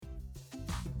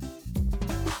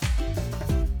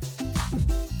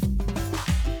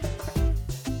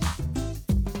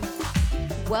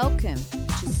Welcome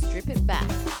to Strip It Back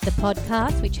the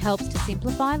podcast which helps to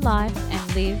simplify life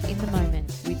and live in the moment.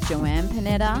 with Joanne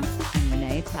Panetta and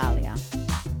Renee Italia.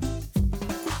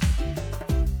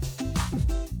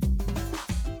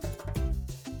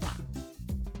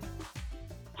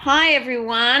 Hi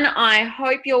everyone, I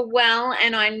hope you're well,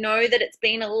 and I know that it's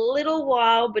been a little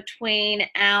while between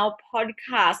our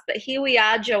podcasts, but here we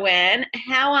are, Joanne.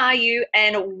 How are you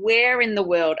and where in the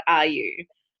world are you?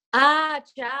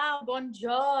 Ciao,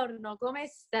 buongiorno, come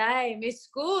stai? Mi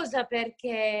scusa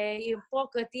perché un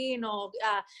pochettino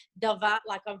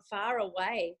like I'm far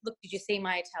away. Look, did you see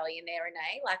my Italian there,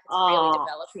 Renee? Like it's really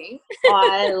developing.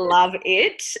 I love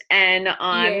it, and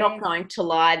I'm not going to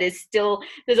lie. There's a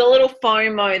little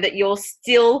FOMO that you're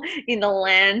still in the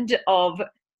land of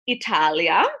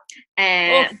Italia,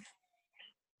 and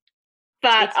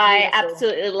but It's I beautiful.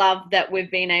 absolutely love that we've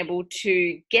been able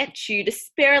to get you to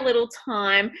spare a little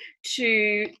time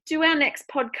to do our next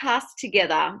podcast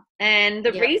together. And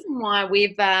the reason why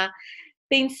we've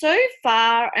been so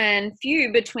far and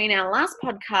few between our last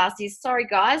podcast is, sorry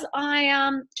guys,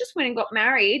 I just went and got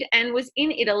married and was in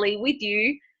Italy with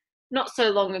you not so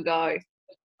long ago.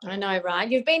 I know, right?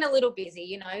 You've been a little busy,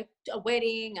 you know, a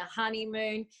wedding, a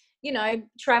honeymoon, you know,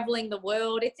 traveling the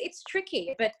world. It's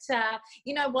tricky, but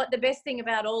you know what? The best thing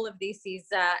about all of this is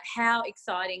how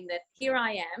exciting that here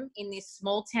I am in this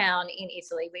small town in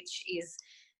Italy, which is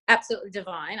absolutely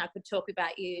divine. I could talk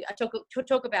about you. I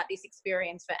talk about this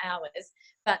experience for hours,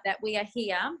 but that we are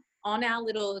here on our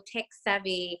little tech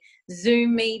savvy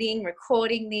Zoom meeting,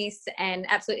 recording this and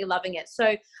absolutely loving it.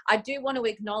 So I do want to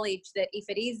acknowledge that if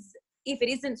it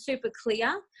isn't super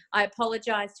clear, I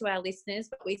apologize to our listeners,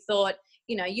 but we thought,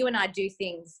 you know, you and I do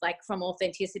things like from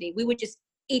authenticity. We were just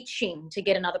itching to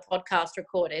get another podcast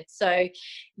recorded. So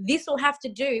this will have to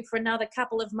do for another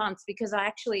couple of months because I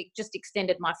actually just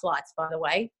extended my flights, by the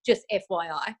way, just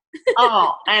FYI.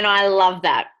 Oh, and I love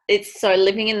that. It's so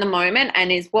living in the moment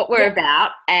and is what we're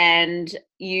about. And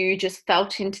you just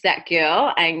felt into that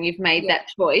girl and you've made that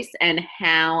choice, and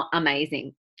how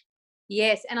amazing.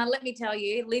 Yes, and let me tell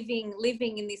you,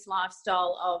 living in this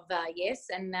lifestyle of yes,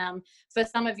 and for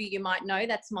some of you, you might know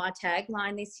that's my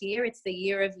tagline this year. It's the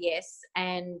year of yes,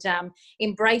 and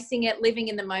embracing it, living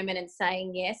in the moment, and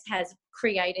saying yes has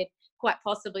created quite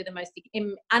possibly the most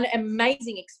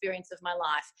amazing experience of my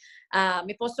life.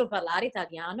 Mi posso parlare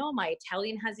italiano? My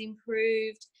Italian has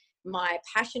improved. My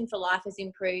passion for life has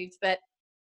improved, but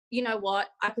you know what?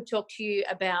 I could talk to you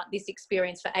about this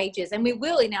experience for ages, and we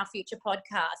will in our future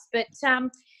podcasts. But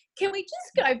can we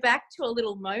just go back to a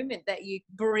little moment that you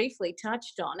briefly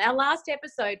touched on? Our last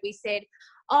episode, we said,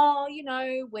 oh, you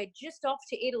know, we're just off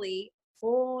to Italy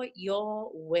for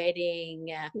your wedding.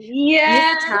 Yeah.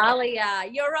 Miss Italia,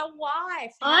 you're a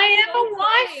wife. I am a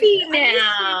wifey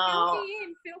now.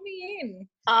 Fill me in.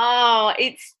 Oh,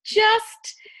 it's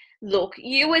just, look,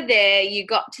 you were there, you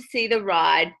got to see the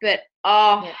ride, but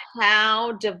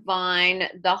how divine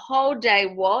the whole day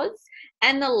was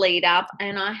and the lead up.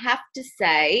 And I have to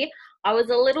say, I was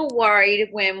a little worried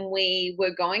when we were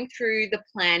going through the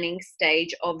planning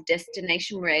stage of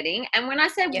destination wedding. And when I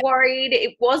say worried,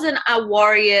 it wasn't a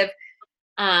worry of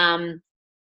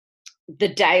the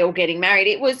day or getting married.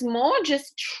 It was more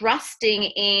just trusting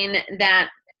in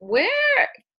that we're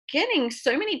getting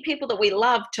so many people that we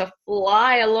love to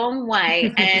fly a long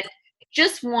way and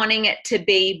just wanting it to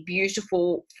be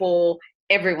beautiful for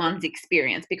everyone's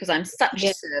experience, because I'm such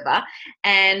a server.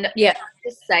 And I have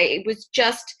to say, it was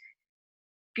just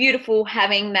beautiful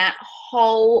having that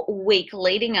whole week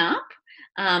leading up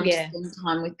to spend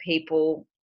time with people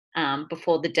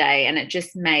before the day, and it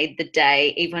just made the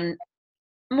day even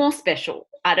more special.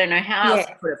 I don't know how else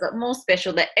to put it, but more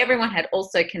special that everyone had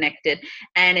also connected.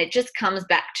 And it just comes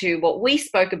back to what we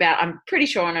spoke about, I'm pretty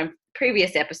sure, on a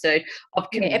previous episode of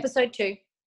community. Episode 2.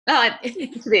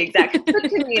 To be exact, the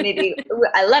community.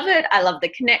 I love it. I love the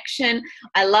connection.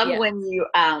 I love when you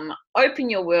open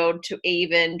your world to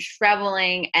even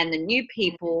traveling and the new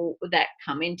people that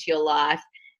come into your life.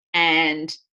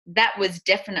 And that was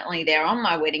definitely there on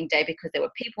my wedding day, because there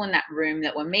were people in that room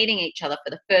that were meeting each other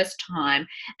for the first time,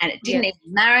 and it didn't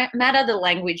even matter the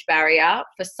language barrier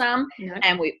for some,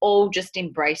 and we all just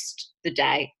embraced the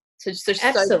day. So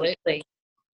absolutely.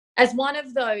 As one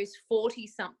of those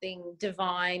 40-something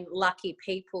divine, lucky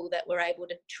people that were able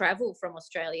to travel from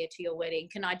Australia to your wedding,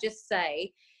 can I just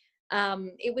say,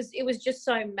 it was just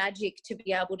so magic to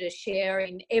be able to share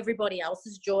in everybody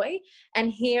else's joy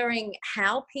and hearing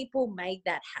how people made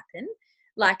that happen,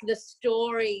 like the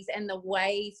stories and the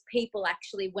ways people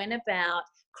actually went about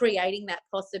creating that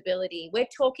possibility. We're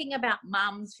talking about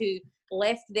mums who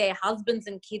left their husbands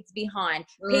and kids behind,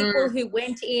 Mm. people who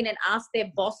went in and asked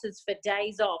their bosses for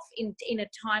days off in a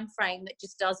time frame that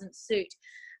just doesn't suit,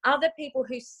 other people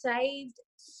who saved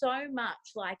so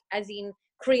much, like as in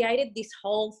created this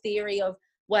whole theory of,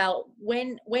 well,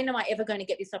 when am I ever going to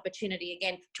get this opportunity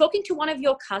again? Talking to one of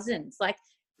your cousins, like,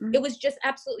 it was just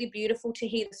absolutely beautiful to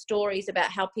hear the stories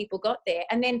about how people got there.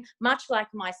 And then much like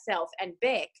myself and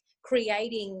Beck,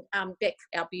 creating Beck,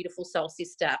 our beautiful soul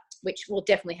sister, which we'll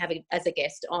definitely have as a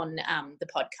guest on the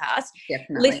podcast.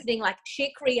 Definitely. Listening, like,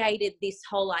 she created this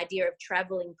whole idea of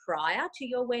traveling prior to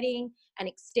your wedding and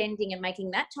extending and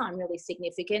making that time really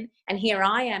significant. And here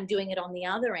I am doing it on the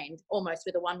other end, almost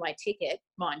with a one-way ticket,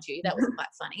 mind you. That was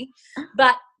quite funny.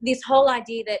 But this whole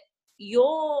idea that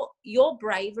your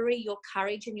bravery, your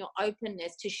courage, and your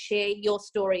openness to share your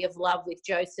story of love with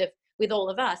Joseph, with all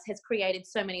of us, has created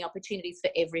so many opportunities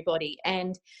for everybody.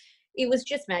 And it was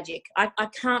just magic. I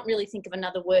can't really think of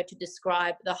another word to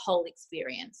describe the whole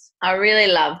experience. I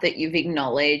really love that you've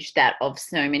acknowledged that of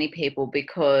so many people,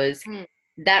 because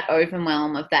that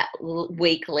overwhelm of that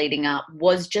week leading up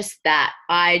was just that.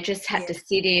 I just had to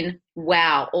sit in,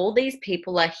 wow, all these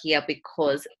people are here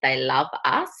because they love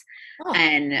us.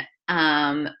 And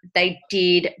they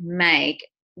did make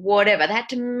whatever. They had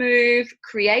to move,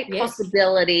 create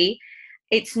possibility.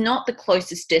 It's not the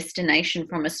closest destination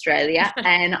from Australia.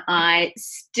 And I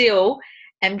still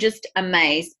am just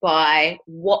amazed by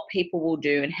what people will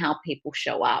do and how people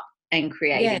show up and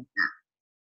creating that.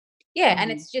 Yeah,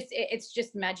 and it's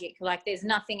just magic. Like, there's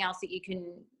nothing else that you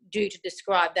can do to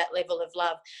describe that level of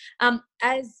love.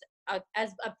 As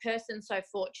a person so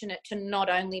fortunate to not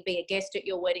only be a guest at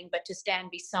your wedding, but to stand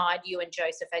beside you and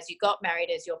Joseph as you got married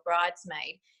as your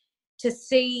bridesmaid, to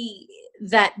see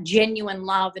that genuine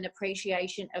love and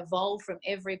appreciation evolve from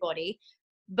everybody.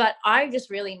 But I just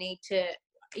really need to,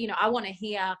 I want to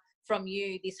hear from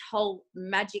you this whole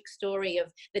magic story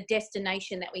of the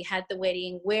destination that we had the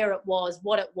wedding, where it was,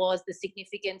 what it was, the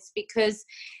significance, because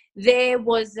there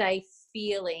was a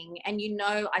feeling, and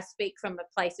I speak from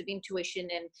a place of intuition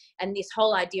and this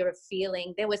whole idea of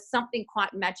feeling. There was something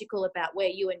quite magical about where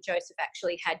you and Joseph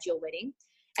actually had your wedding,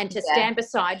 and to stand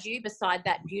beside you, beside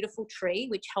that beautiful tree,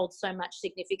 which holds so much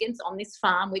significance on this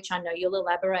farm, which I know you'll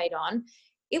elaborate on.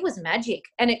 It was magic.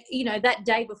 And that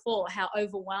day before, how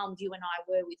overwhelmed you and I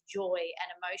were with joy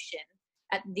and emotion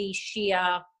at the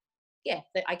sheer,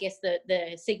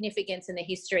 the significance and the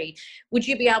history. Would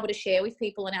you be able to share with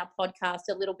people in our podcast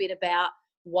a little bit about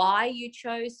why you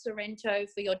chose Sorrento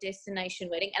for your destination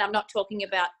wedding? And I'm not talking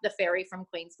about the ferry from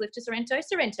Queenscliff to Sorrento,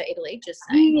 Italy, just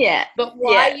saying. Yeah. But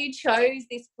why you chose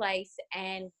this place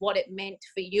and what it meant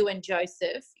for you and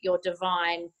Joseph, your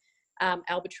divine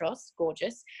albatross,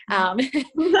 gorgeous,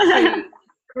 to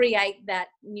create that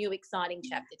new exciting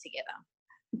chapter together.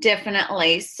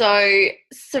 Definitely. So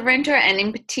Sorrento, and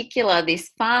in particular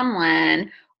this farmland,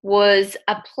 was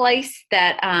a place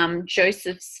that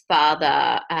Joseph's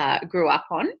father grew up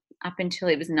on up until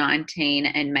he was 19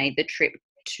 and made the trip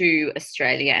to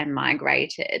Australia and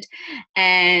migrated.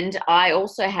 And I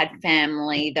also had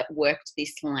family that worked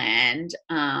this land.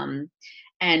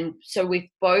 And so we've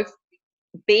both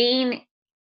been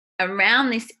around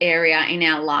this area in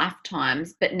our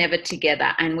lifetimes, but never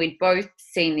together. And we'd both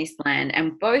seen this land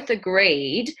and both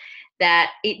agreed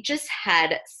that it just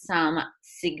had some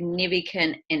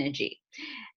significant energy.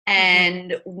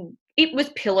 And it was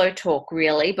pillow talk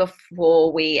really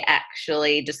before we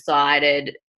actually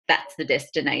decided that's the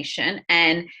destination.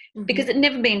 And because it'd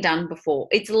never been done before,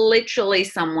 it's literally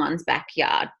someone's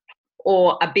backyard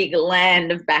or a big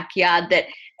land of backyard that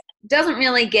doesn't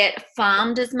really get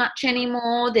farmed as much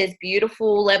anymore. There's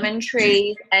beautiful lemon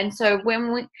trees. And so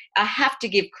I have to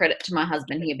give credit to my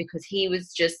husband here, because he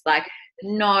was just like,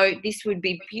 no, this would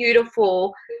be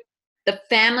beautiful. The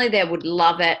family there would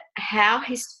love it. How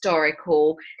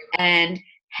historical and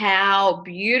how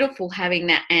beautiful having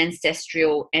that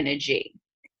ancestral energy.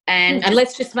 And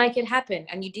let's just make it happen.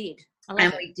 And you did.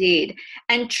 And we did.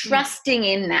 And trusting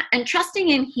in that and trusting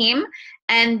in him,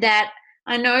 and that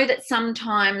I know that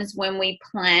sometimes when we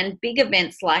plan big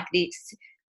events like this,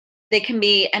 there can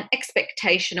be an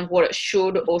expectation of what it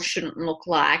should or shouldn't look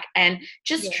like, and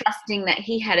just trusting that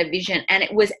he had a vision, and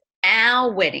it was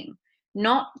our wedding,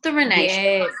 not the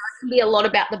Renee. It can be a lot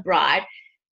about the bride,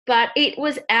 but it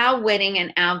was our wedding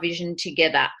and our vision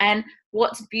together. And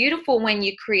what's beautiful when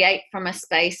you create from a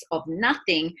space of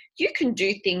nothing, you can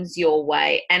do things your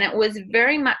way. And it was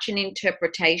very much an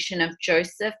interpretation of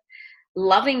Joseph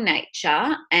loving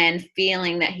nature and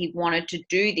feeling that he wanted to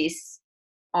do this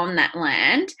on that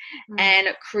land and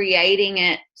creating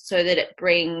it so that it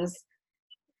brings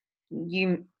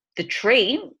you the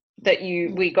tree that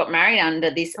we got married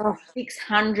under this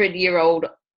 600-year-old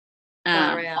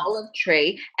olive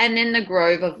tree, and then the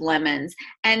grove of lemons,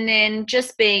 and then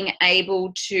just being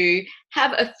able to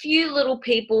have a few little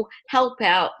people help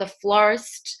out the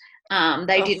florist.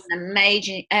 They did an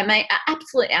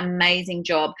absolutely amazing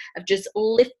job of just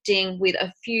lifting with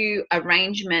a few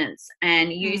arrangements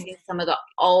and using some of the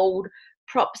old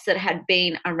props that had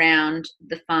been around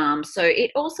the farm. So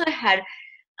it also had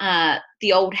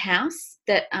the old house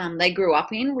that they grew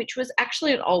up in, which was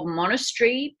actually an old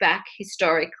monastery back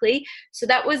historically. So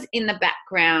that was in the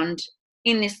background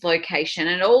in this location.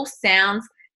 And it all sounds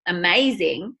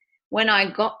amazing. When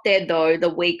I got there, though, the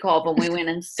week of, and we went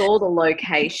and saw the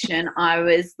location, I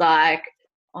was like,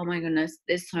 oh my goodness,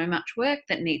 there's so much work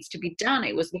that needs to be done.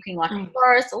 It was looking like a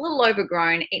forest, a little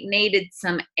overgrown. It needed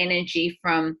some energy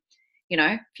from,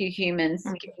 a few humans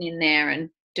getting in there and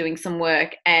doing some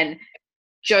work. And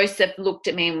Joseph looked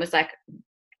at me and was like,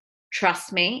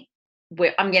 trust me,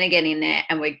 I'm going to get in there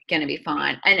and we're going to be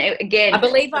fine. And again, I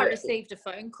believe I received a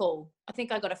phone call. I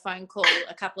think I got a phone call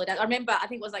a couple of days. I remember, I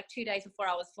think it was like 2 days before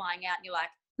I was flying out, and you're like,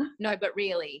 no, but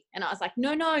really. And I was like,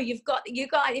 no, you guys,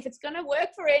 if it's going to work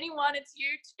for anyone, it's you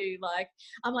two. Like,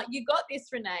 I'm like, you got this,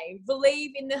 Renee.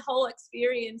 Believe in the whole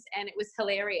experience. And it was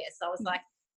hilarious. I was like,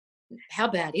 how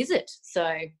bad is it?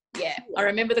 So, yeah, I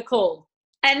remember the call.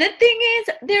 And the thing is,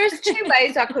 there's 2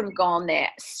 ways I could have gone there.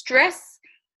 Stress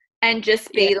and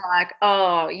just be like,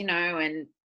 and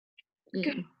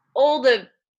all the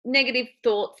negative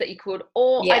thoughts that you could.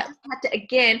 Or I just had to,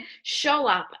 again, show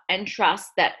up and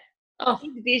trust that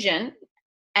his vision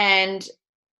and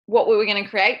what we were going to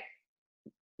create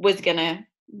was going to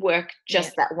work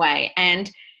just that way.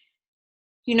 And,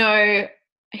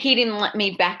 he didn't let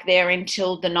me back there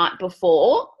until the night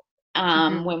before.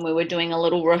 When we were doing a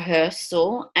little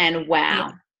rehearsal, and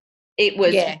it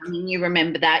was, you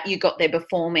remember that, you got there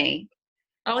before me.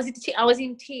 I was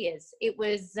in tears. It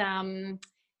was,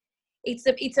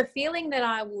 it's a feeling that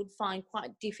I would find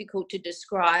quite difficult to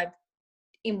describe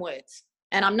in words.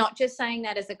 And I'm not just saying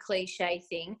that as a cliche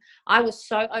thing. I was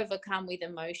so overcome with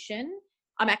emotion.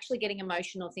 I'm actually getting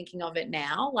emotional thinking of it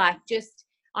now. Like, just,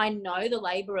 I know the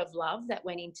labor of love that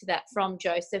went into that from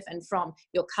Joseph and from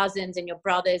your cousins and your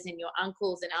brothers and your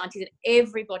uncles and aunties and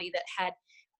everybody that had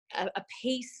a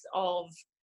piece of,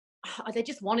 they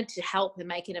just wanted to help and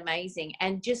make it amazing.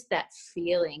 And just that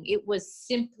feeling, it was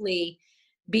simply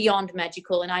beyond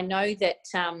magical. And I know that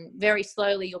very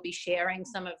slowly you'll be sharing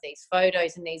some of these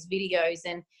photos and these videos.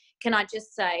 And can I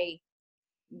just say,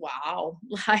 wow,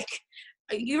 like,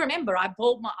 you remember, I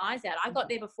bawled my eyes out. I got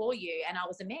there before you and I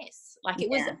was a mess. Like, it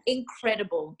was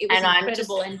incredible. It was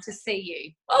incredible. And to see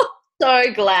you.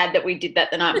 So glad that we did that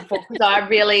the night before, because I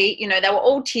really, they were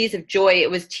all tears of joy.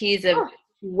 It was tears of,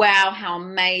 wow, how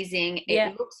amazing.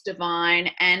 It looks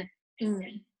divine and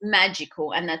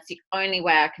magical. And that's the only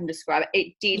way I can describe it.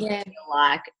 It did feel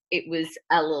like it was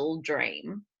a little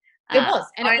dream. It was.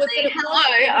 And it was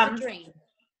a dream.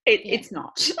 It's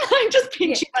not. I'm just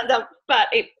pinching myself, but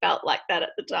it felt like that at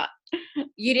the time.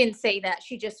 You didn't see that.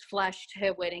 She just flashed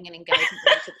her wedding and engagement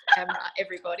ring to the camera,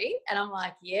 everybody. And I'm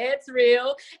like, yeah, it's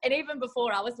real. And even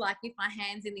before, I was like, with my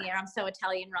hands in the air, I'm so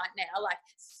Italian right now, like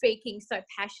speaking so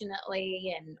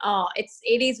passionately. And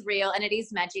it is real and it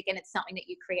is magic and it's something that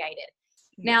you created.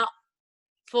 Now,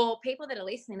 for people that are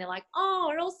listening, they're like,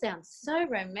 it all sounds so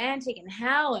romantic and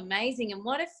how amazing and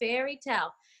what a fairy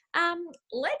tale.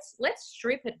 Let's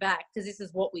strip it back, because this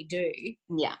is what we do.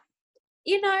 Yeah.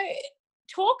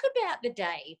 Talk about the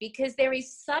day, because there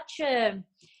is such to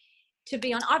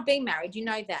be on, I've been married, you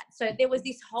know that. So there was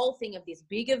this whole thing of this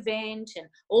big event and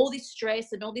all this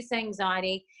stress and all this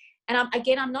anxiety. And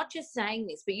I'm not just saying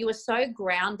this, but you were so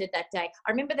grounded that day.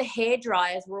 I remember the hair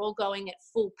dryers were all going at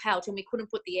full pelt and we couldn't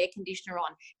put the air conditioner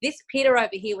on. This Peter over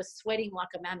here was sweating like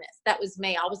a mammoth. That was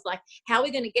me. I was like, how are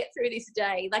we going to get through this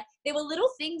day? Like, there were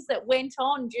little things that went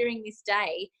on during this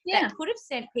day that could have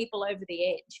sent people over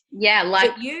the edge. Yeah.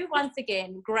 But you, once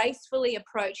again, gracefully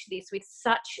approached this with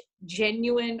such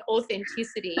genuine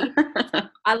authenticity.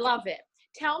 I love it.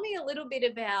 Tell me a little bit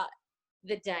about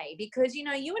the day, because you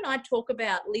and I talk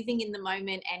about living in the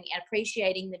moment and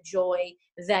appreciating the joy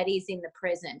that is in the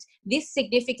present. This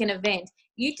significant event,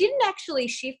 you didn't actually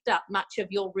shift up much of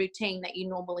your routine that you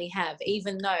normally have,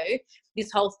 even though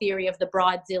this whole theory of the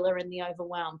bridezilla and the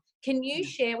overwhelm. Can you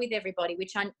share with everybody,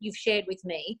 which you've shared with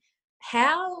me,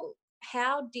 how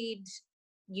did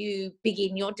you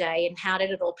begin your day and how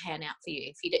did it all pan out for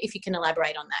you, if you can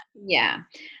elaborate on that? Yeah.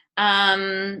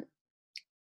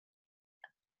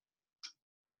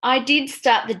 I did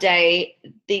start the day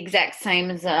the exact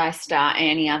same as I start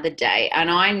any other day, and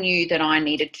I knew that I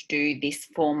needed to do this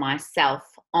for myself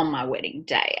on my wedding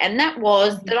day. And that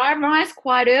was that I rise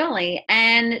quite early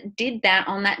and did that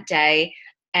on that day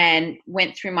and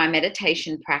went through my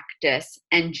meditation practice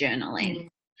and journaling.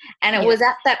 And it was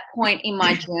at that point in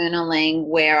my journaling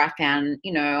where I found,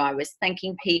 I was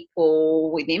thanking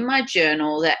people within my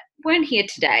journal that weren't here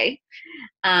today,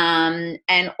 and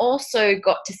also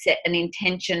got to set an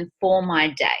intention for my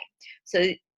day. So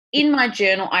in my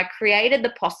journal, I created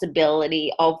the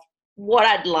possibility of what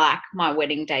I'd like my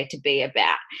wedding day to be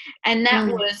about. And that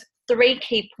was 3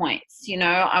 key points.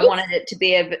 I wanted it to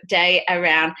be a day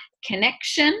around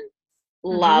connection,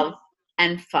 love,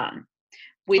 and fun.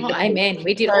 Amen.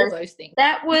 We did all those things.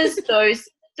 That was those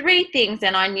 3 things.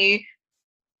 And I knew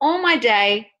all my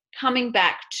day coming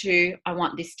back to, I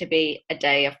want this to be a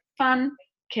day of fun,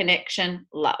 connection,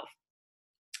 love.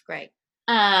 Great.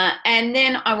 And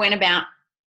then I went about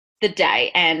the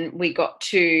day and we got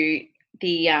to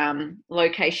the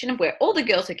location of where all the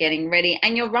girls are getting ready.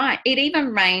 And you're right, it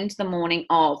even rained the morning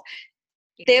of.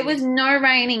 There was no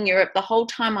rain in Europe the whole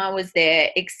time I was there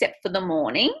except for the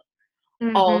morning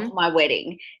of my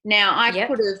wedding. Now, I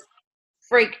could have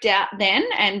freaked out then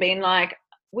and been like,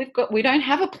 we don't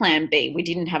have a plan B. We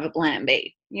didn't have a plan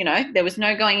B. There was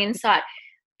no going inside.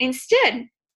 Instead,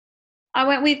 I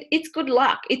went with, it's good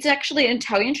luck. It's actually an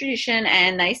Italian tradition,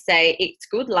 and they say it's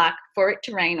good luck for it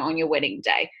to rain on your wedding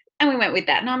day. And we went with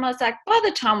that. And I was like, by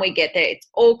the time we get there, it's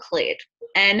all cleared.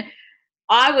 And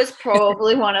I was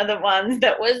probably one of the ones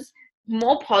that was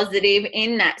more positive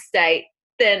in that state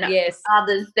than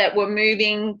others that were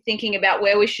moving, thinking about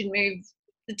where we should move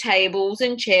the tables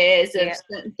and chairs and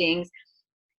certain things.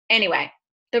 Anyway,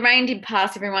 the rain did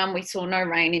pass, everyone. We saw no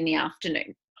rain in the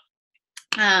afternoon.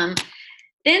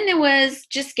 Then there was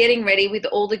just getting ready with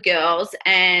all the girls,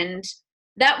 and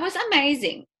that was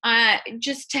amazing.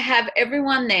 Just to have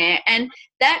everyone there, and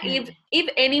that if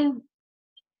any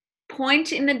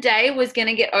point in the day was going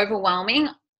to get overwhelming,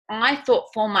 I thought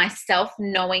for myself,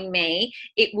 knowing me,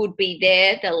 it would be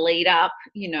there, the lead up,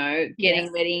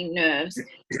 getting ready, nerves.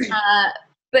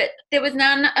 But there was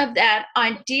none of that.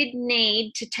 I did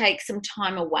need to take some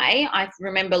time away. I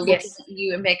remember looking at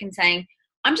you and Beck and saying,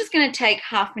 I'm just going to take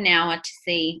half an hour to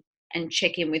see and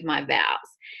check in with my vows.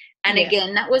 And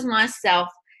again, that was myself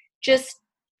just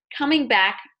coming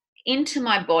back into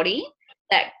my body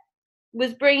that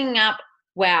was bringing up,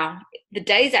 wow, the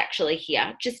day's actually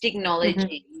here. Just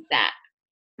acknowledging that,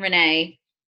 Renee,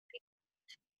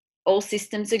 all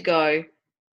systems are go.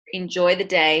 Enjoy the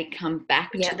day. Come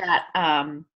back to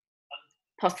that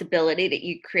possibility that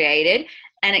you created.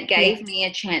 And it gave me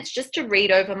a chance just to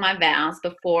read over my vows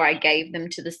before I gave them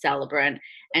to the celebrant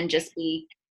and just be,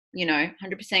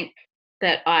 100%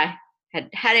 that I had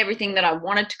everything that I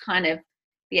wanted to kind of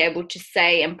be able to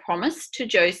say and promise to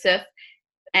Joseph.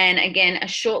 And again, a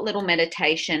short little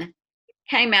meditation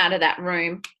came out of that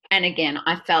room. And again,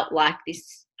 I felt like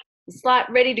this like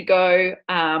ready to go.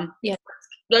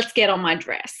 Let's get on my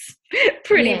dress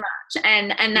pretty much.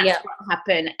 And that's what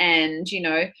happened. And,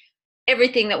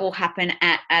 everything that will happen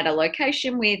at a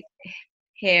location with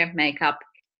hair, makeup,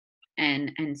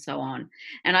 and so on.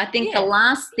 And I think the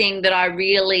last thing that I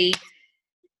really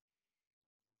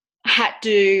had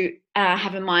to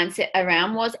have a mindset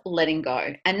around was letting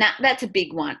go. And that's a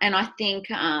big one. And I think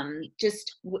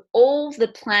just all the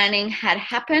planning had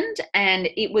happened, and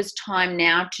it was time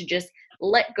now to just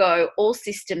let go. All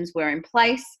systems were in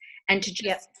place, and to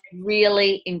just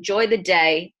really enjoy the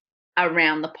day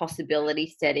around the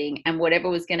possibility setting, and whatever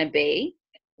was going to be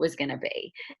was going to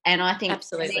be. And I think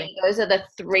absolutely those are the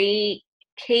 3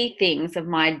 key things of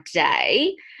my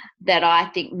day that I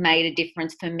think made a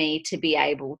difference for me to be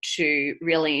able to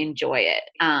really enjoy it.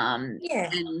 And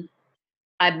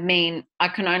I mean, I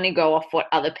can only go off what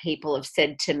other people have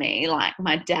said to me. Like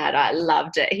my dad, I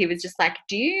loved it. He was just like,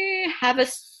 do you have a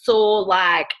sore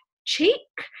cheek?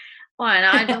 And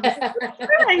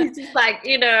I he's just like,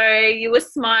 you were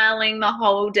smiling the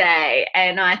whole day.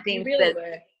 And I think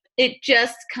it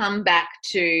just come back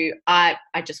to, I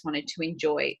just wanted to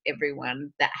enjoy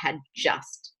everyone that had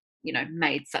just,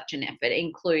 made such an effort,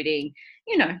 including,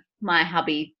 my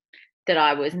hubby that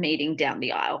I was meeting down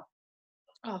the aisle.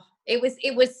 Oh, it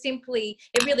was simply,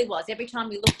 it really was. Every time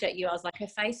we looked at you, I was like, her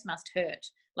face must hurt.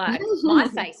 Like my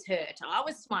face hurt. I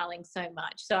was smiling so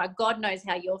much. So God knows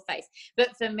how your face. But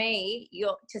for me,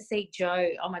 to see Joe,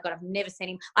 oh my God, I've never seen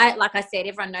him. Like I said,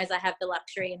 everyone knows I have the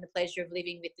luxury and the pleasure of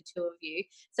living with the 2 of you.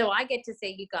 So I get to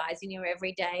see you guys in your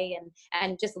everyday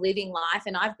and just living life.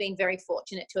 And I've been very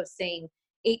fortunate to have seen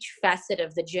each facet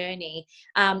of the journey,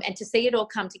 and to see it all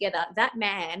come together. That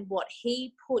man, what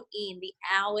he put in, the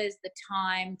hours, the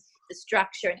time, the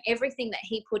structure and everything that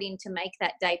he put in to make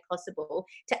that day possible,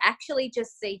 to actually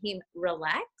just see him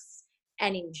relax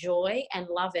and enjoy and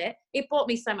love it, it brought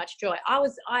me so much joy. I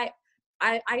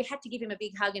had to give him a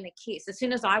big hug and a kiss. As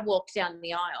soon as I walked down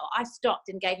the aisle, I stopped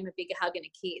and gave him a big hug and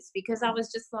a kiss, because I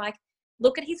was just like,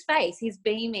 look at his face. He's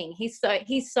beaming. He's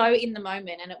so in the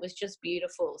moment, and it was just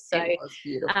beautiful. So it was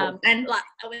beautiful. And like,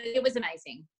 it was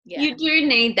amazing. Yeah. You do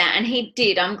need that, and he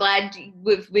did. I'm glad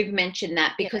we've mentioned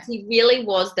that, because he really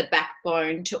was the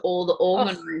backbone to all the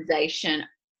organisation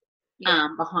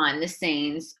behind the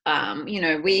scenes. You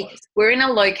know, we're in a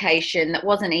location that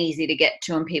wasn't easy to get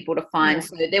to and people to find.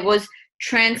 So there was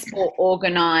transport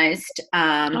organised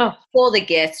for the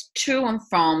guests to and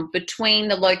from, between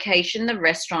the location, the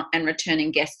restaurant, and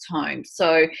returning guests home.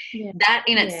 So that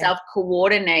in itself,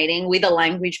 coordinating with a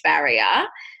language barrier,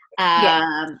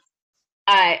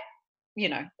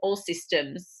 all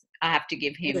systems, I have to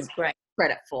give him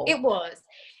credit for. It was.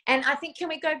 And I think, can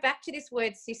we go back to this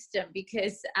word system,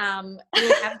 because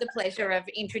we'll have the pleasure of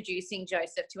introducing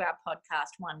Joseph to our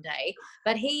podcast one day,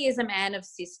 but he is a man of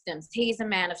systems. He is a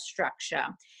man of structure.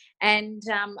 And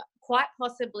quite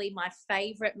possibly my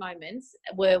favourite moments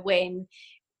were when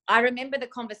I remember the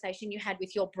conversation you had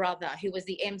with your brother, who was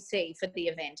the MC for the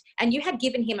event, and you had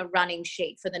given him a running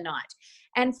sheet for the night.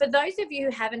 And for those of you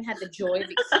who haven't had the joy of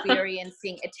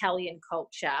experiencing Italian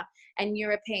culture and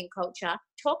European culture,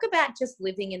 talk about just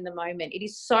living in the moment. It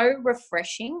is so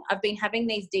refreshing. I've been having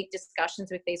these deep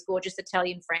discussions with these gorgeous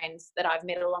Italian friends that I've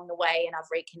met along the way and I've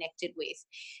reconnected with.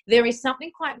 There is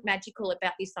something quite magical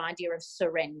about this idea of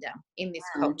surrender in this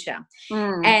culture.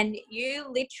 And you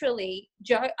literally,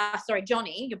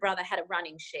 Johnny, your brother, had a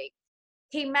running sheet.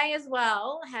 He may as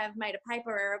well have made a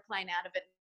paper aeroplane out of it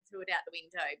and threw it out the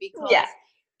window, because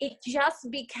it just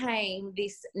became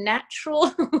this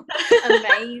natural,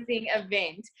 amazing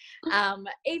event.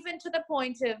 Even to the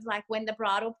point of, like, when the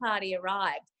bridal party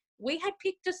arrived, we had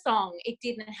picked a song. It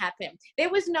didn't happen. There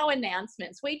was no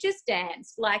announcements. We just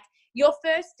danced. Like, your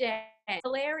first dance,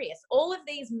 hilarious. All of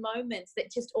these moments that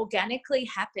just organically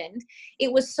happened. It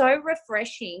was so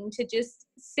refreshing to just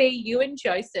see you and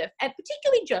Joseph, and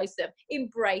particularly Joseph,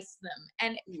 embrace them.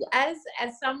 And as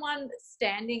someone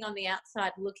standing on the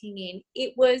outside looking in,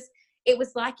 it was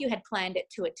like you had planned it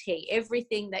to a T.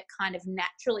 Everything that kind of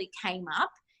naturally came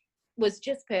up was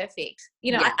just perfect.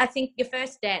 You know, I think your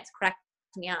first dance cracked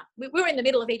me up. We were in the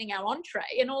middle of eating our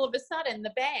entree, and all of a sudden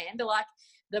the band are like,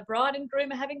 the bride and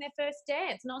groom are having their first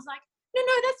dance. And I was like, no,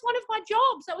 that's one of my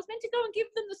jobs. I was meant to go and give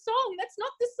them the song. That's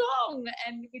not the song.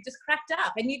 And we just cracked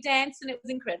up, and you danced, and it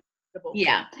was incredible.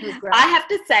 Yeah. It was great. I have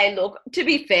to say, look, to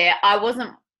be fair, I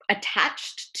wasn't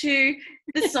attached to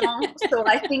the song, so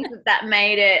I think that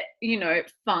made it, you know,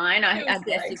 fine. I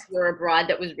guess if you're a bride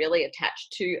that was really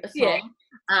attached to a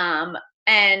song.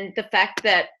 And the fact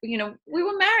that, you know, we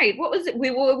were married. What was it?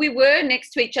 We were next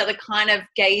to each other, kind of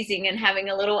gazing and having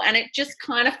a little, and it just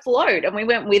kind of flowed, and we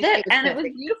went with it, and it was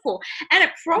beautiful. And it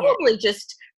probably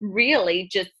just really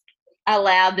just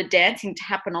allowed the dancing to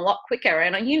happen a lot quicker.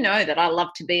 And you know that I love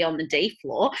to be on the D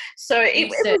floor, so it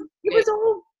was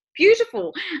all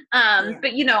beautiful.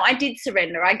 But, you know, I did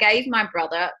surrender. I gave my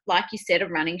brother, like you said, a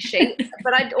running sheet,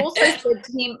 but I also said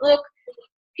to him, look,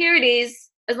 here it is.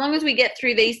 As long as we get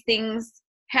through these things,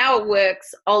 how it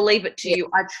works, I'll leave it to you.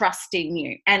 I trust in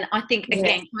you. And I think,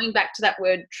 again, coming back to that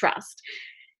word trust.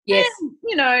 Yes. And,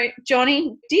 you know,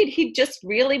 Johnny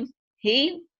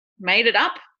he made it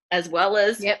up, as well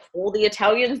as all the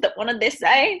Italians that wanted their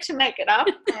say to make it up.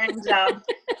 And,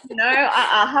 you know,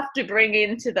 I have to bring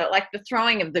into the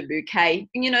throwing of the bouquet.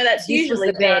 You know, that's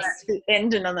usually done at the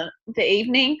end of the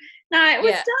evening. No, it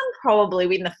was done probably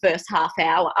within the first half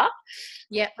hour of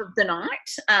the night.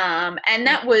 And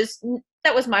that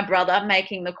was my brother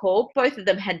making the call. Both of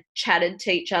them had chatted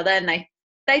to each other, and they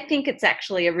think it's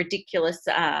actually a ridiculous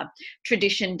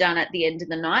tradition done at the end of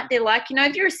the night. They're like, you know,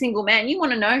 if you're a single man, you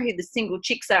want to know who the single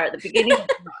chicks are at the beginning of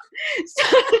the night.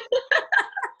 So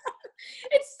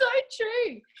it's so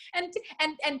true.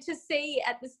 And to see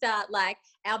at the start, like,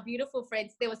 our beautiful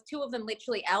friends, there was two of them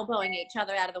literally elbowing each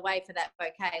other out of the way for that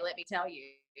bouquet, let me tell you.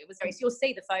 It was very, you'll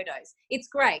see the photos. It's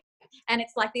great. And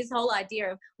it's like this whole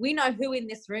idea of, we know who in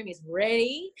this room is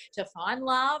ready to find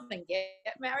love and get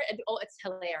married. And it's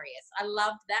hilarious. I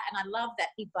loved that. And I love that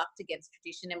he bucked against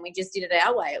tradition and we just did it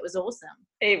our way. It was awesome.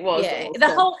 It was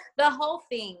awesome. The whole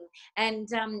thing. And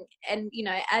you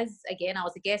know, as again, I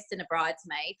was a guest and a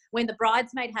bridesmaid, when the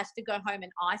bridesmaid has to go home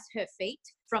and ice her feet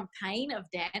from pain of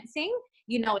dancing,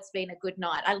 you know, it's been a good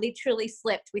night. I literally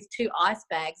slept with 2 ice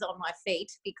bags on my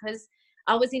feet because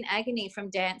I was in agony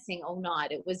from dancing all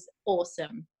night. It was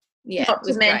awesome. Yeah. Not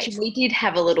to mention, we did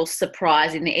have a little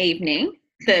surprise in the evening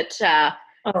that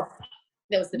Oh,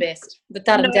 that was the best. The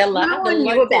no Tarantella, one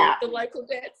knew about. the local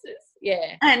dances.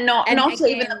 Yeah. And not And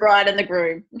even the again, bride and the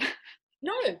groom.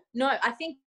 no, I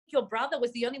think your brother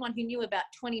was the only one who knew about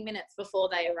 20 minutes before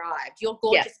they arrived. Your Yeah.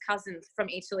 gorgeous cousins from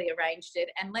Italy arranged it.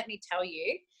 And let me tell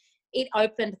you, it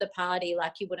opened the party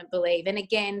like you wouldn't believe. And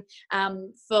again,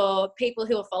 for people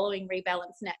who are following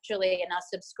Rebalance Naturally and are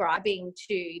subscribing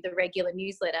to the regular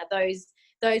newsletter,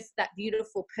 that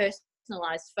beautiful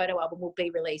personalized photo album will be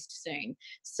released soon.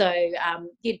 So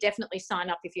you definitely sign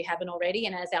up if you haven't already.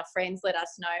 And as our friends let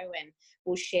us know, and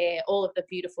we'll share all of the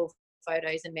beautiful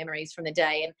photos and memories from the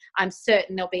day. And I'm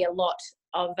certain there'll be a lot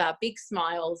of big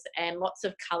smiles and lots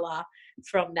of colour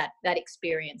from that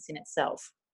experience in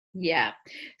itself. Yeah.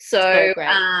 So So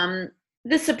great.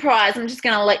 the surprise, I'm just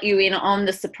going to let you in on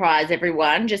the surprise,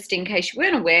 everyone, just in case you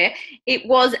weren't aware. It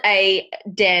was a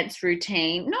dance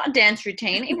routine, not a dance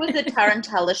routine. It was a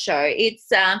Tarantella show. It's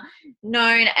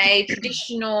known as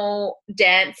traditional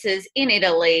dances in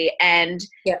Italy. And,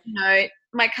 Yep. you know,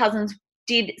 my cousins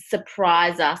did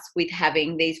surprise us with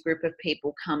having these group of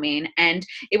people come in, and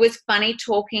it was funny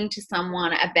talking to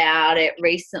someone about it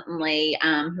recently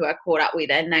who I caught up with,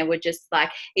 and they were just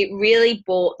like, it really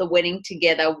brought the wedding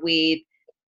together with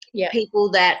people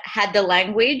that had the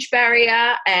language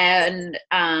barrier, and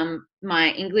my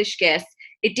English guests,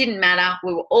 it didn't matter,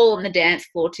 we were all on the dance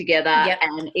floor together,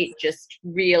 and it just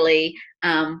really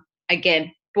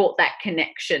again brought that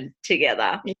connection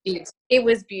together. It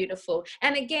was beautiful.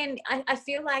 And again, I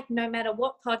feel like no matter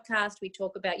what podcast we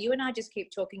talk about, you and I just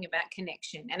keep talking about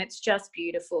connection, and it's just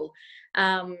beautiful.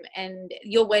 And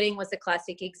your wedding was a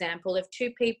classic example of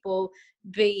two people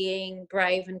being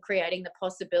brave and creating the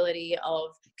possibility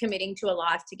of committing to a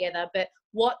life together. But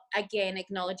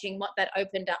acknowledging what that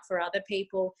opened up for other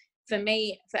people. For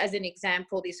me, as an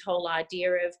example, this whole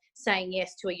idea of saying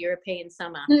yes to a European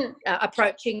summer,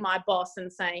 approaching my boss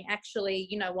and saying, actually,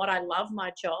 you know what, I love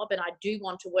my job and I do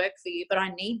want to work for you, but I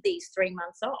need these 3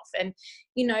 months off. And,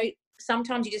 you know,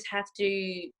 sometimes you just have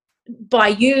to, by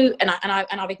you, and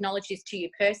I've acknowledged this to you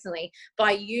personally,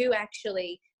 by you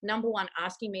actually, number one,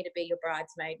 asking me to be your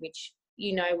bridesmaid, which,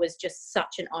 you know, was just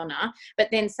such an honor, but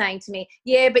then saying to me,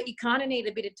 yeah, but you kind of need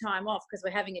a bit of time off because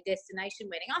we're having a destination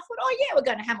wedding. I thought, oh yeah, we're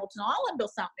going to Hamilton Island or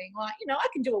something, like, you know, I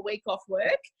can do a week off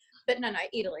work. But no,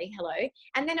 Italy, hello.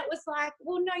 And then it was like,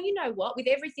 well, no, you know what, with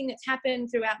everything that's happened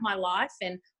throughout my life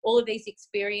and all of these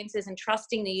experiences and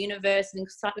trusting the universe and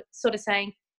sort of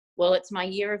saying, well, it's my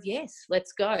year of yes,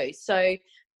 let's go. So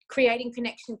creating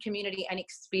connection, community and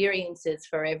experiences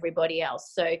for everybody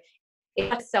else. So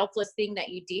it's a selfless thing that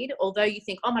you did, although you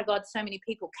think, oh my God, so many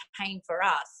people came for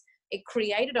us. It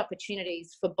created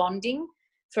opportunities for bonding,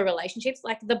 for relationships.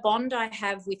 Like the bond I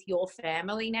have with your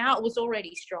family now, it was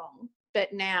already strong, but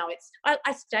now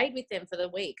I stayed with them for the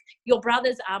week. Your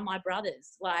brothers are my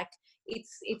brothers. Like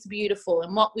it's beautiful.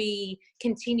 And what we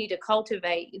continue to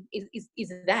cultivate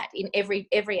is that in every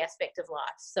aspect of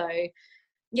life. So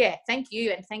yeah, thank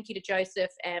you. And thank you to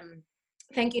Joseph.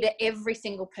 Thank you to every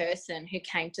single person who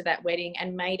came to that wedding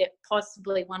and made it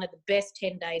possibly one of the best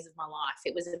 10 days of my life.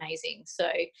 It was amazing. So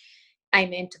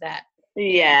amen to that.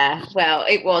 Yeah, well,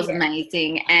 it was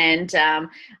amazing. And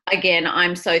again,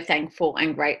 I'm so thankful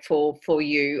and grateful for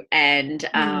you and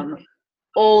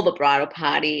all the bridal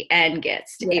party and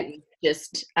guests. It was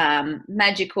just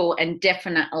magical and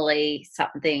definitely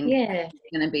something that's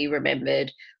going to be remembered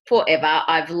forever.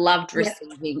 I've loved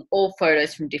receiving all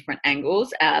photos from different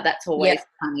angles. That's always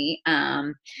funny.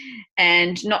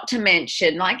 And not to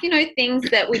mention, like, you know, things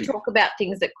that we talk about,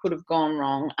 things that could have gone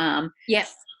wrong.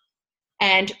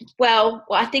 And, well,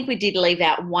 I think we did leave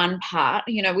out one part.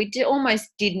 You know, we almost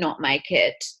did not make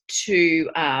it to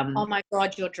oh, my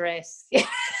God, your dress.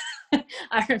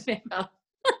 I remember.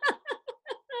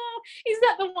 Is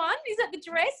that the one? Is that the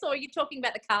dress, or are you talking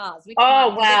about the cars?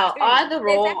 Oh, wow. Either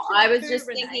or. I was just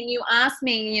thinking, you asked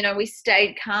me, you know, we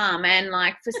stayed calm. And,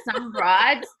 like, for some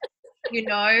brides, you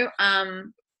know,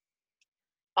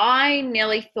 I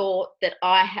nearly thought that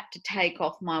I had to take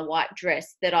off my white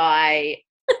dress that I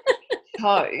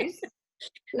chose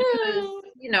because,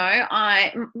 you know,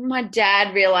 my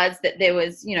dad realized that there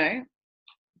was, you know,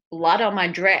 blood on my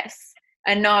dress.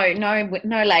 And no,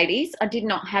 ladies, I did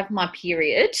not have my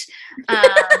period.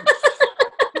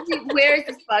 Where is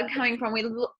this bug coming from? We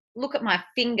look at my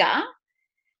finger,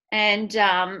 and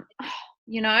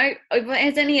you know, if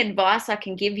there's any advice I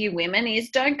can give you women is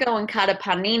don't go and cut a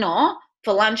panino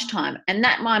for lunchtime, and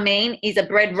that I mean is a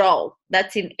bread roll.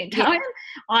 That's in Italian.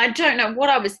 I don't know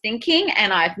what I was thinking,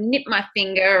 and I've nipped my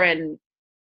finger, and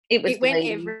it went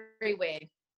everywhere.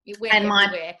 You went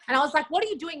everywhere. And I was like, what are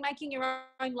you doing making your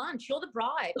own lunch? You're the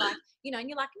bride. Like, you know, and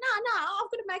you're like, no,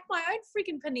 I've got to make my own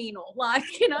freaking panino. Like,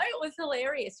 you know, it was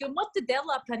hilarious. Your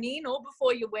mortadella panino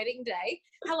before your wedding day.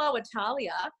 Hello,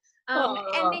 Italia.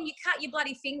 And then you cut your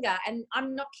bloody finger. And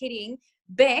I'm not kidding.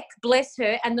 Beck, bless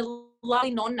her, and the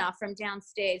lovely nonna from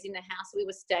downstairs in the house we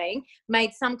were staying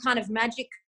made some kind of magic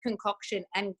concoction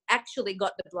and actually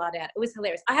got the blood out. It was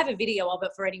hilarious. I have a video of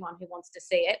it for anyone who wants to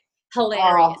see it.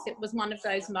 Hilarious. It was one of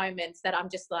those moments that I'm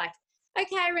just like,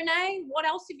 okay, Renee, what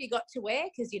else have you got to wear?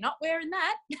 Because you're not wearing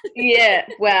that. Yeah,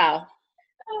 wow.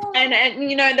 And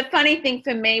you know, the funny thing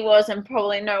for me was, and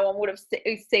probably no one would have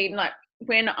seen, like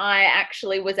when I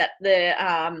actually was at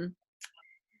the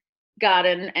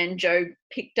garden and Joe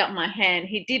picked up my hand,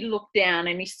 he did look down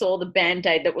and he saw the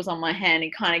Band-Aid that was on my hand. He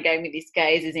kind of gave me this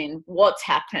gaze as in, what's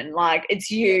happened? Like,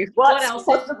 it's you. What else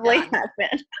possibly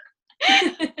happened?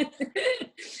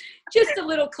 Just a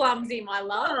little clumsy, my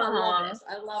love. I love it.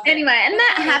 I love it. Anyway, and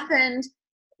that happened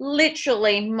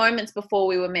literally moments before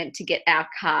we were meant to get our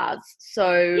cars.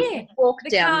 So walked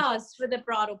down cars for the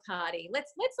bridal party.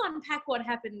 Let's unpack what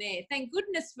happened there. Thank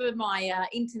goodness for my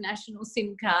international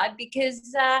SIM card,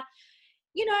 because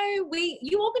you know,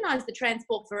 you organised the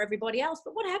transport for everybody else.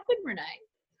 But what happened, Renee?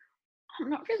 I'm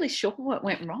not really sure what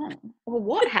went wrong or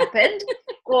what happened.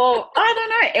 Or I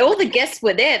don't know. All the guests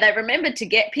were there. They remembered to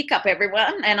pick up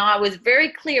everyone, and I was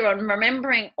very clear on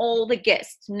remembering all the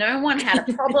guests. No one had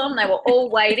a problem. They were all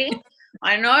waiting.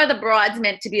 I know the bride's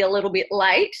meant to be a little bit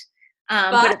late,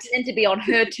 but it's meant to be on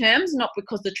her terms, not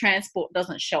because the transport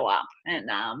doesn't show up. And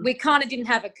we kind of didn't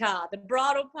have a car. The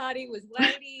bridal party was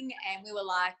waiting, and we were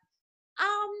like,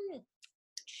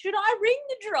 should I ring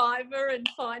the driver and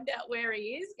find out where he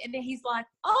is? And then he's like,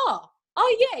 oh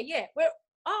yeah.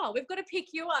 We've got to pick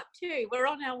you up too. We're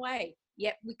on our way.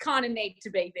 Yep, we kind of need to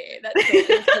be there. That's it.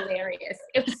 It was hilarious.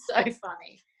 It was so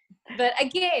funny. But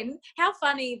again, how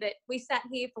funny that we sat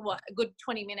here for a good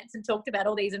 20 minutes and talked about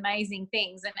all these amazing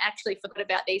things and actually forgot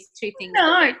about these two things.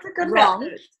 No, wrong,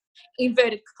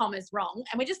 inverted commas wrong,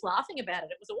 and we're just laughing about it.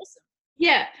 It was awesome.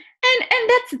 Yeah, and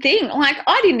that's the thing. Like,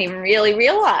 I didn't even really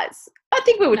realise. I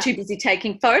think we were too busy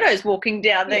taking photos walking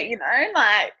down there, you know,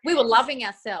 like. We were loving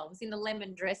ourselves in the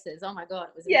lemon dresses. Oh, my God,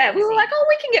 it was amazing. Yeah, we were like,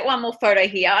 we can get one more photo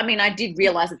here. I mean, I did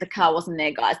realise that the car wasn't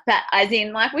there, guys. But as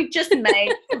in, like, we just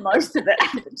made the most of it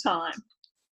at the time.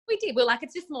 We did. We're like,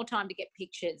 it's just more time to get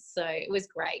pictures. So it was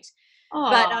great.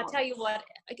 But I'll tell you what,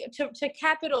 to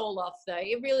cap it all off, though,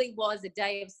 it really was a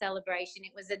day of celebration.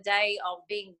 It was a day of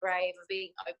being brave, of being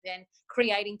open,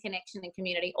 creating connection and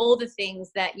community, all the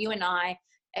things that you and I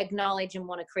acknowledge and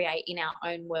want to create in our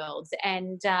own worlds.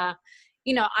 And,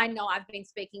 you know I've been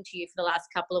speaking to you for the last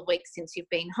couple of weeks since you've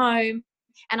been home.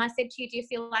 And I said to you, do you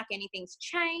feel like anything's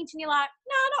changed? And you're like,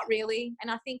 no, not really.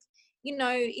 And I think, you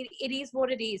know, it is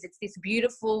what it is. It's this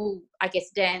beautiful, I guess,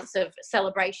 dance of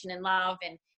celebration and love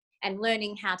and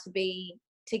learning how to be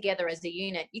together as a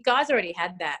unit. You guys already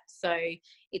had that. So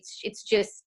it's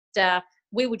just,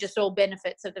 we were just all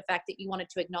benefits of the fact that you wanted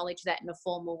to acknowledge that in a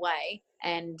formal way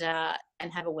and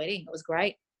have a wedding. It was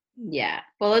great. Yeah.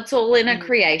 Well, it's all in a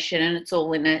creation, and it's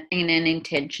all in an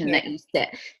intention that you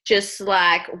set. Just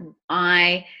like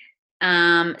I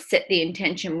set the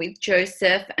intention with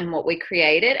Joseph and what we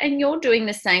created, and you're doing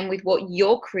the same with what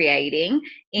you're creating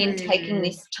in taking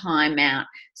this time out.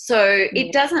 So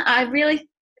it doesn't, I really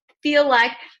feel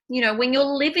like, you know, when you're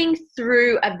living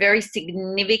through a very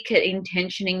significant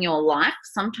intention in your life,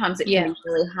 sometimes it can be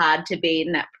really hard to be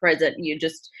in that present.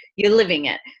 You're living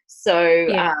it. So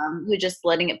you're just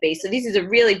letting it be. So this is a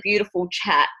really beautiful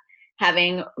chat,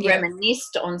 having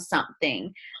reminisced on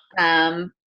something.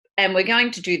 And we're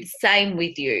going to do the same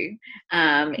with you.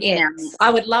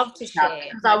 I would love to share.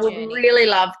 I would really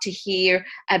love to hear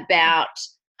about,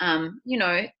 you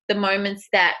know, the moments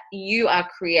that you are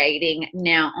creating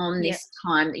now on this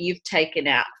time that you've taken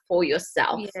out for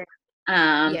yourself.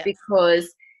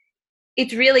 Because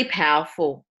it's really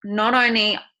powerful. Not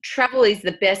only travel is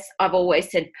the best, I've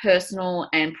always said, personal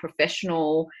and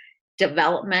professional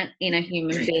development in a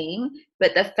human being,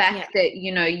 but the fact that,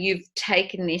 you know, you've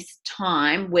taken this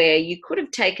time where you could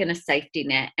have taken a safety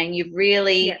net and you've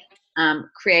really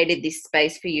created this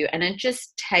space for you, and it's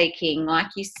just taking, like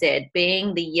you said,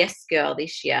 being the yes girl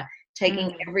this year,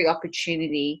 taking every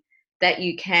opportunity that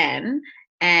you can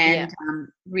and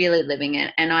really living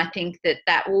it. And I think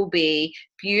that will be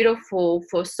beautiful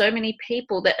for so many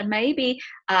people that maybe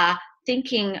are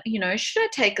thinking, you know, should I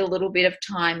take a little bit of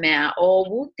time out, or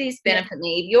will this benefit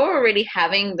me? If you're already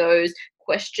having those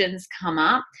questions come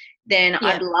up, then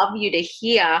I'd love you to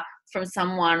hear from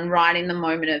someone right in the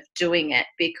moment of doing it,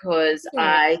 because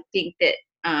I think that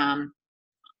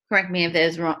correct me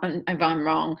if I'm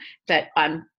wrong, but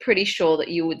I'm pretty sure that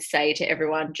you would say to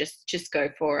everyone, just go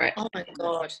for it. Oh my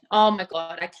God. Oh my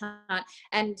God. I can't.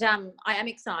 And I am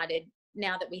excited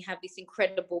now that we have this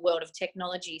incredible world of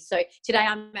technology. So today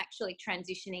I'm actually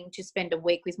transitioning to spend a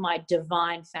week with my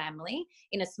divine family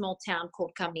in a small town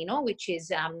called Cammino, which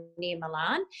is near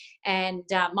Milan. And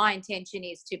my intention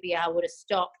is to be able to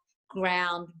stop,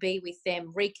 ground, be with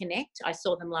them, reconnect. I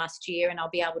saw them last year and I'll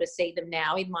be able to see them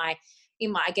now in my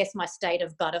I guess my state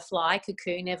of butterfly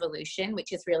cocoon evolution,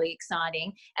 which is really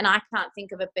exciting. And I can't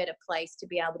think of a better place to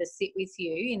be able to sit with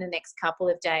you in the next couple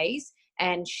of days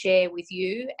and share with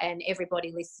you and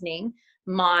everybody listening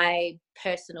my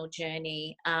personal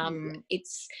journey.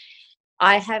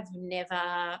 I have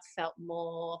never felt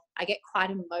more, I get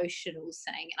quite emotional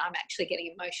saying it. I'm actually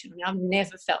getting emotional. I've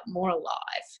never felt more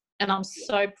alive. And I'm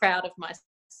so proud of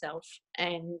myself.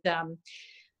 And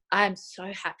I'm so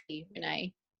happy,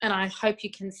 Renee. And I hope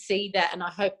you can see that. And I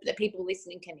hope that people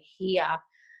listening can hear,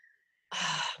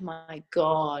 oh my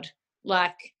God,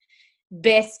 like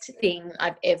best thing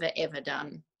I've ever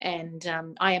done. And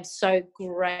I am so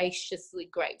graciously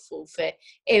grateful for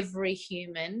every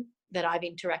human that I've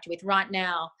interacted with. Right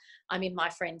now, I'm in my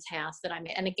friend's house that I'm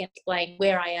at, and again, explain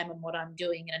where I am and what I'm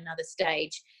doing at another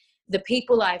stage. The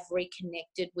people I've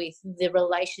reconnected with, the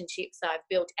relationships I've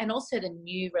built, and also the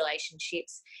new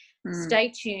relationships.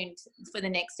 Stay tuned for the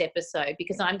next episode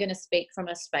because I'm going to speak from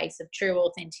a space of true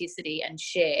authenticity and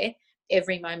share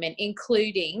every moment,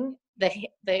 including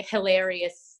the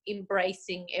hilarious,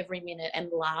 embracing every minute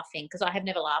and laughing, because I have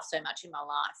never laughed so much in my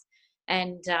life.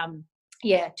 And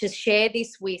to share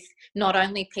this with not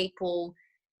only people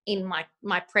in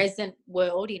my present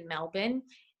world in Melbourne.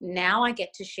 Now I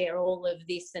get to share all of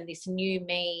this and this new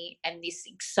me and this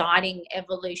exciting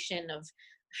evolution of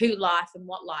who life and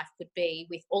what life could be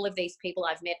with all of these people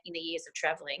I've met in the years of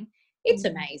traveling. It's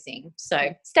amazing.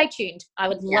 So stay tuned. I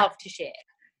would love to share.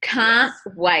 Can't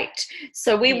wait.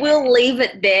 So we will leave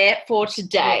it there for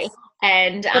today. Yes.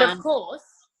 And but of course,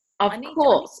 I need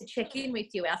to check in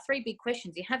with you. Our 3 big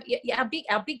questions. You have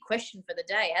our big question for the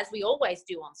day, as we always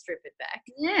do on Strip It Back.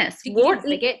 Yes. You didn't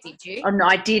forget, did you? Oh, no,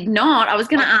 I did not. I was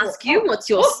going to ask you what's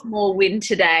your small win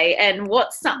today, and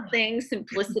what's something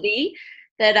simplicity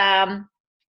that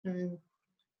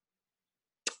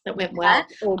that went well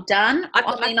or done.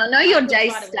 I know your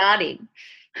day's starting.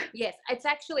 Yes, it's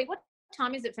actually, what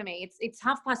time is it for me? It's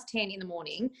 10:30 in the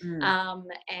morning.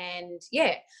 And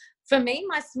yeah, for me,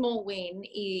 my small win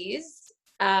is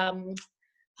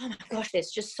oh my gosh,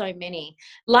 there's just so many.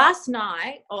 Last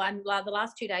night, the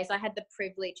last 2 days, I had the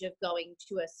privilege of going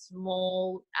to a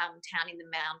small town in the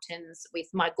mountains with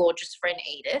my gorgeous friend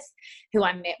Edith, who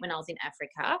I met when I was in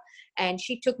Africa. And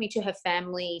she took me to her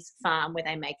family's farm where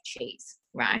they make cheese,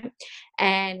 right?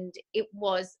 And it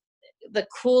was the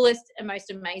coolest and most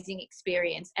amazing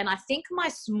experience. And I think my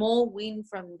small win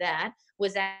from that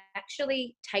was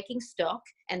actually taking stock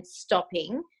and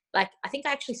stopping. Like, I think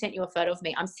I actually sent you a photo of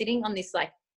me. I'm sitting on this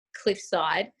like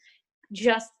cliffside,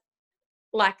 just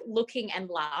like looking and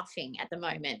laughing at the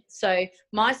moment. So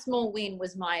my small win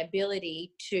was my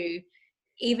ability to,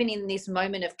 even in this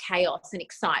moment of chaos and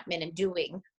excitement and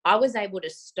doing, I was able to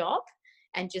stop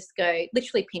and just go,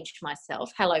 literally pinch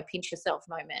myself. Hello, pinch yourself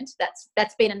moment.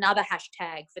 That's been another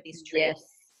hashtag for this trip. Yes.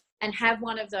 And have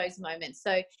one of those moments.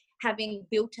 So having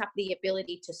built up the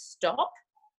ability to stop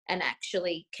and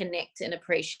actually connect and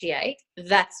appreciate,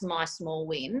 that's my small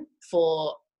win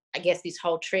for, I guess, this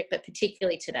whole trip, but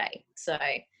particularly today. So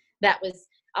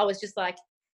I was just like,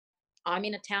 I'm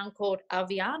in a town called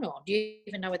Aviano. Do you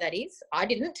even know where that is? I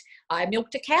didn't. I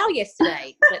milked a cow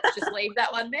yesterday. Let's just leave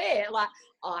that one there. Like,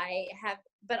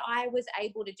 but I was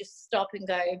able to just stop and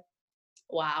go,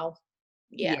 wow.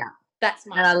 Yeah. That's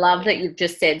my. And I love that you've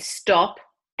just said stop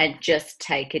and just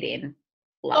take it in.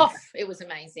 Love it. It was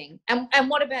amazing. And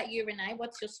what about you, Renee?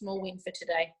 What's your small win for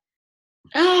today?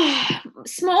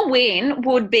 Small win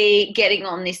would be getting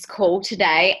on this call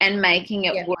today and making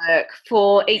it work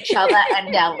for each other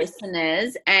and our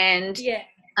listeners. And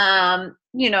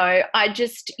I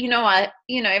just,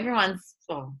 everyone's,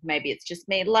 maybe it's just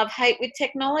me, love-hate with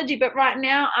technology, but right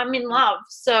now I'm in love.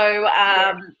 So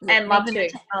and loving the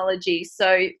technology.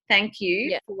 So thank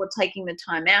you for taking the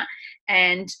time out,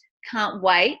 and can't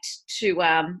wait to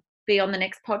be on the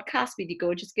next podcast with you,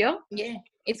 gorgeous girl. Yeah,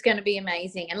 it's going to be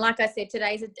amazing. And like I said,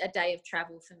 today's a day of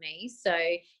travel for me. So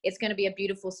it's going to be a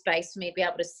beautiful space for me to be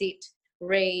able to sit,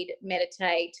 read,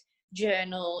 meditate,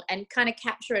 journal, and kind of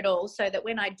capture it all, so that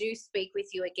when I do speak with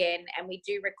you again and we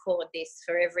do record this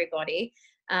for everybody,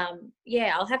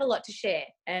 yeah, I'll have a lot to share,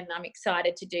 and I'm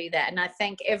excited to do that. And I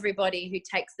thank everybody who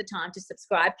takes the time to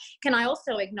subscribe. Can I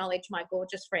also acknowledge my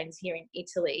gorgeous friends here in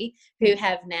Italy who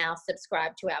have now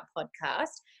subscribed to our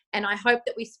podcast? And I hope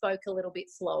that we spoke a little bit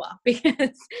slower,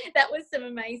 because that was some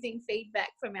amazing feedback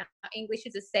from our English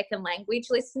as a second language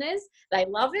listeners. They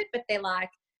love it, but they're like,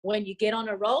 when you get on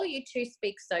a roll, you two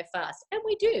speak so fast. And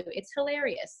we do. It's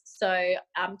hilarious. So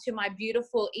to my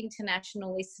beautiful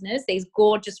international listeners, these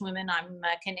gorgeous women I'm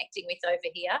connecting with over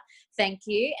here, thank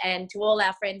you. And to all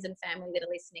our friends and family that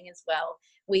are listening as well,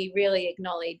 we really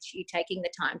acknowledge you taking the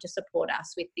time to support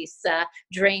us with this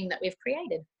dream that we've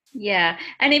created. Yeah.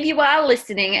 And if you are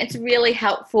listening, it's really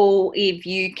helpful if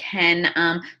you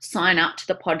can sign up to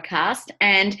the podcast.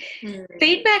 And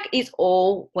feedback is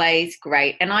always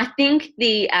great. And I think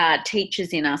the teachers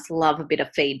in us love a bit of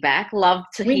feedback, love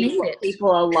to hear what people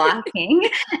are liking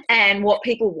and what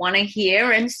people want to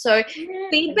hear. And so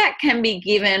feedback can be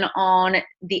given on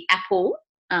the Apple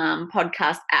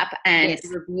podcast app and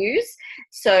reviews.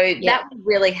 So that would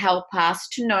really help us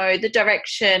to know the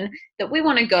direction that we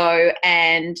want to go,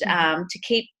 and to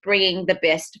keep bringing the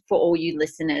best for all you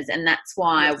listeners. And that's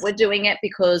why we're doing it,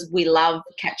 because we love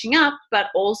catching up, but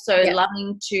also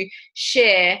loving to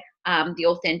share the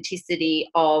authenticity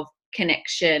of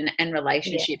connection and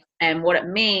relationship and what it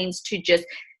means to just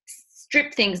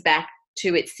strip things back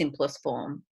to its simplest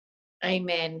form.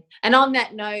 Amen. And on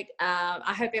that note,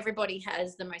 I hope everybody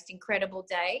has the most incredible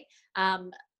day.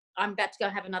 I'm about to go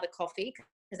have another coffee,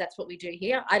 because that's what we do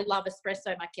here. I love espresso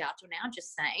macchiato now,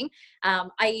 just saying.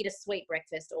 I eat a sweet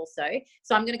breakfast also.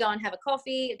 So I'm going to go and have a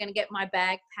coffee. I'm going to get my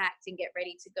bag packed and get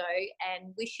ready to go,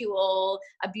 and wish you all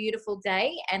a beautiful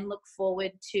day, and look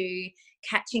forward to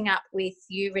catching up with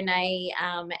you, Renee,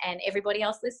 and everybody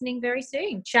else listening very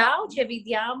soon. Ciao, ci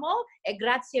vediamo e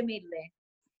grazie mille.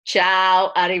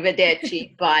 Ciao,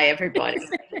 arrivederci. Bye, everybody.